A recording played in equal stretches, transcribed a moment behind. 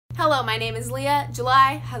Hello, my name is Leah.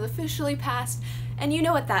 July has officially passed, and you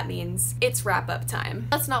know what that means. It's wrap-up time.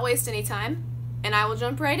 Let's not waste any time, and I will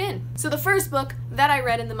jump right in. So the first book that I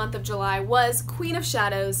read in the month of July was Queen of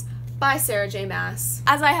Shadows by Sarah J. Maas.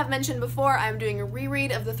 As I have mentioned before, I'm doing a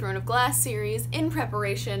reread of the Throne of Glass series in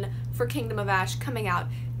preparation for Kingdom of Ash coming out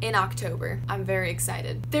in October. I'm very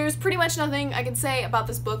excited. There's pretty much nothing I can say about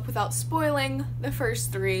this book without spoiling the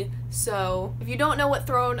first three, so if you don't know what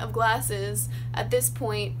Throne of Glass is at this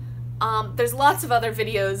point, there's lots of other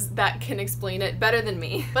videos that can explain it better than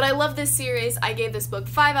me. But I love this series. I gave this book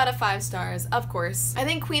 5 out of 5 stars, of course. I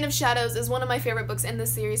think Queen of Shadows is one of my favorite books in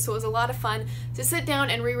this series, so it was a lot of fun to sit down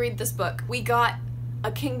and reread this book. We got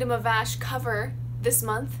a Kingdom of Ash cover this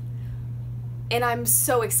month, and I'm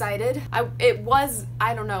so excited. I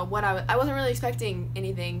don't know what I wasn't really expecting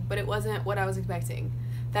anything, but it wasn't what I was expecting.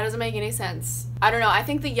 That doesn't make any sense. I don't know, I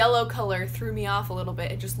think the yellow color threw me off a little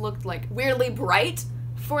bit. It just looked like weirdly bright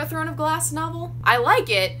for a Throne of Glass novel. I like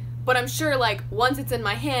it, but I'm sure like once it's in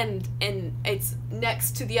my hand and it's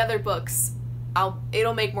next to the other books,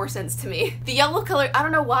 it'll make more sense to me. The yellow color, I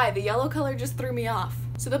don't know why, the yellow color just threw me off.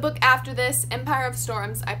 So the book after this, Empire of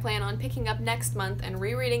Storms, I plan on picking up next month and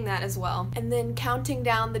rereading that as well. And then counting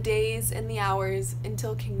down the days and the hours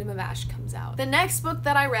until Kingdom of Ash comes out. The next book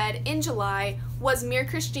that I read in July was Mere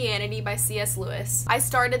Christianity by C.S. Lewis. I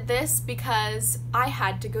started this because I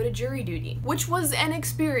had to go to jury duty, which was an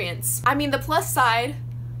experience. I mean, the plus side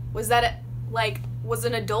was that it, was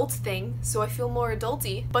an adult thing, so I feel more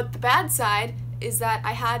adulty. But the bad side is that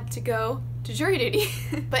I had to go to jury duty.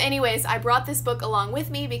 But anyways, I brought this book along with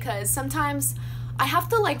me because sometimes I have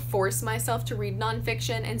to force myself to read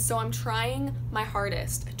nonfiction, and so I'm trying my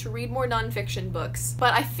hardest to read more nonfiction books.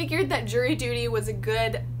 But I figured that jury duty was a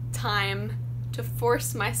good time to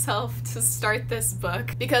force myself to start this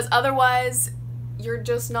book, because otherwise you're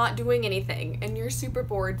just not doing anything and you're super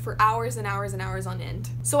bored for hours and hours and hours on end.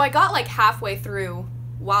 So I got halfway through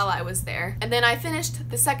while I was there, and then I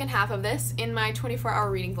finished the second half of this in my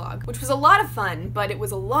 24-hour reading vlog, which was a lot of fun, but it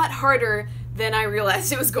was a lot harder than I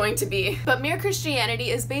realized it was going to be. But Mere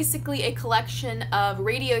Christianity is basically a collection of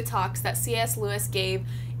radio talks that C.S. Lewis gave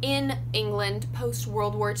in England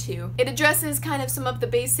post-World War II. It addresses kind of some of the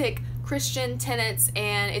basic Christian tenets,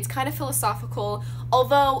 and it's kind of philosophical,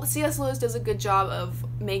 although C.S. Lewis does a good job of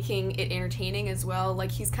making it entertaining as well.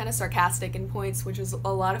 He's kind of sarcastic in points, which is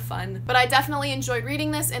a lot of fun. But I definitely enjoyed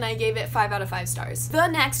reading this, and I gave it 5 out of 5 stars. The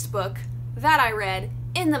next book that I read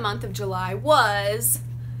in the month of July was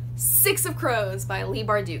Six of Crows by Leigh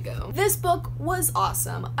Bardugo. This book was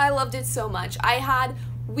awesome. I loved it so much. I had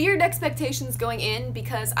weird expectations going in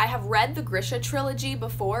because I have read the Grisha trilogy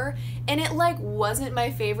before, and it wasn't my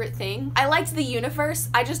favorite thing. I liked the universe,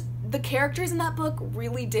 the characters in that book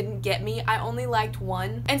really didn't get me. I only liked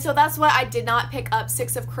one. And so that's why I did not pick up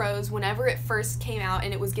Six of Crows whenever it first came out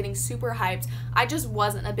and it was getting super hyped. I just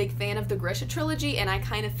wasn't a big fan of the Grisha trilogy, and I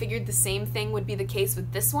kind of figured the same thing would be the case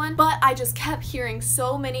with this one. But I just kept hearing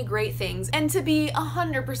so many great things, and to be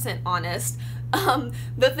 100% honest,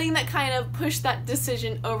 the thing that kind of pushed that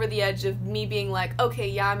decision over the edge of me being okay,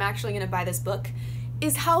 yeah, I'm actually gonna buy this book,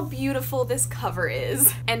 is how beautiful this cover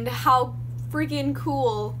is and how freaking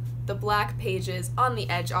cool the black pages on the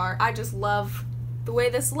edge are. I just love the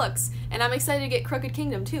way this looks, and I'm excited to get Crooked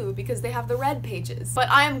Kingdom too because they have the red pages. But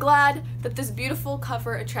I am glad that this beautiful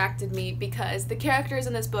cover attracted me because the characters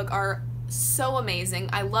in this book are so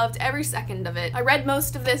amazing. I loved every second of it. I read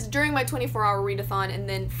most of this during my 24-hour readathon and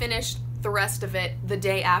then finished the rest of it the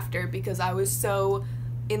day after because I was so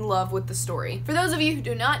in love with the story. For those of you who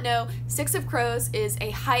do not know, Six of Crows is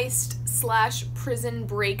a heist/prison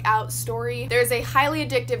breakout story. There's a highly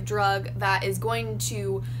addictive drug that is going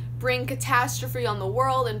to bring catastrophe on the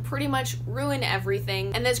world and pretty much ruin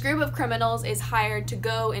everything, and this group of criminals is hired to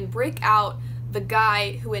go and break out the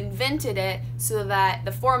guy who invented it so that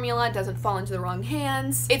the formula doesn't fall into the wrong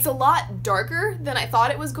hands. It's a lot darker than I thought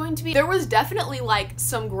it was going to be. There was definitely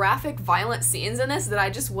some graphic violent scenes in this that I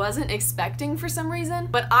just wasn't expecting for some reason,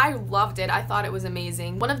 but I loved it. I thought it was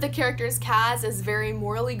amazing. One of the characters, Kaz, is very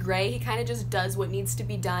morally gray. He kind of just does what needs to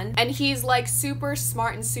be done, and he's super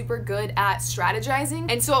smart and super good at strategizing,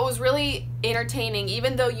 and so it was really entertaining.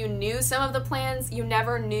 Even though you knew some of the plans, you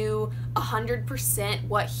never knew 100%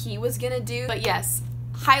 what he was gonna do. But yes,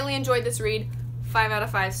 highly enjoyed this read. 5 out of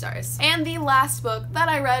 5 stars. And the last book that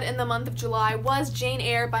I read in the month of July was Jane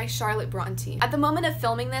Eyre by Charlotte Bronte. At the moment of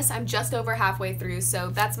filming this, I'm just over halfway through, so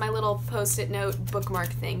that's my little post-it note bookmark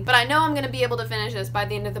thing. But I know I'm gonna be able to finish this by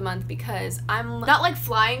the end of the month because I'm not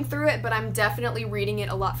flying through it, but I'm definitely reading it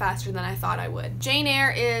a lot faster than I thought I would. Jane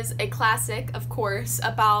Eyre is a classic, of course,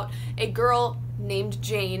 about a girl named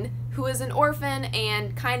Jane who is an orphan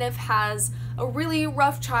and kind of has a really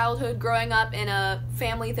rough childhood growing up in a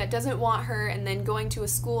family that doesn't want her, and then going to a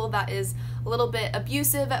school that is a little bit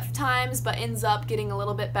abusive at times but ends up getting a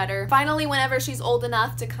little bit better. Finally, whenever she's old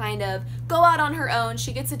enough to kind of go out on her own,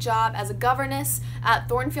 she gets a job as a governess at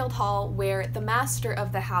Thornfield Hall, where the master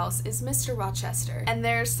of the house is Mr. Rochester. And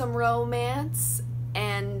there's some romance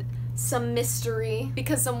and some mystery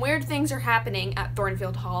because some weird things are happening at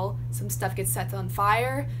Thornfield Hall. Some stuff gets set on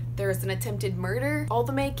fire. There's an attempted murder. All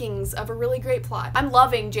the makings of a really great plot. I'm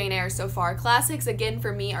loving Jane Eyre so far. Classics, again,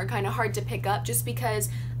 for me are kind of hard to pick up just because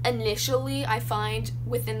initially I find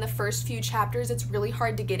within the first few chapters it's really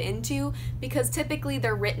hard to get into because typically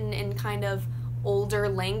they're written in kind of older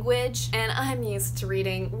language, and I'm used to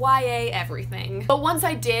reading YA everything. But once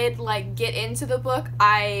I did get into the book,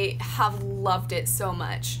 I have loved it so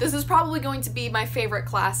much. This is probably going to be my favorite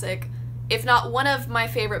classic, if not one of my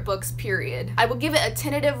favorite books, period. I will give it a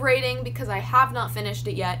tentative rating because I have not finished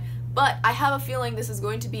it yet, but I have a feeling this is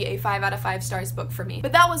going to be a 5 out of 5 stars book for me.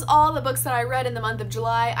 But that was all the books that I read in the month of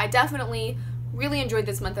July. I definitely really enjoyed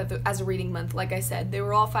this month as a reading month. Like I said, they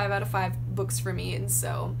were all 5 out of 5 books for me, and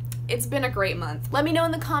so it's been a great month. Let me know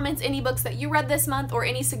in the comments any books that you read this month or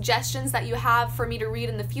any suggestions that you have for me to read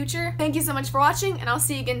in the future. Thank you so much for watching, and I'll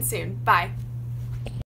see you again soon. Bye.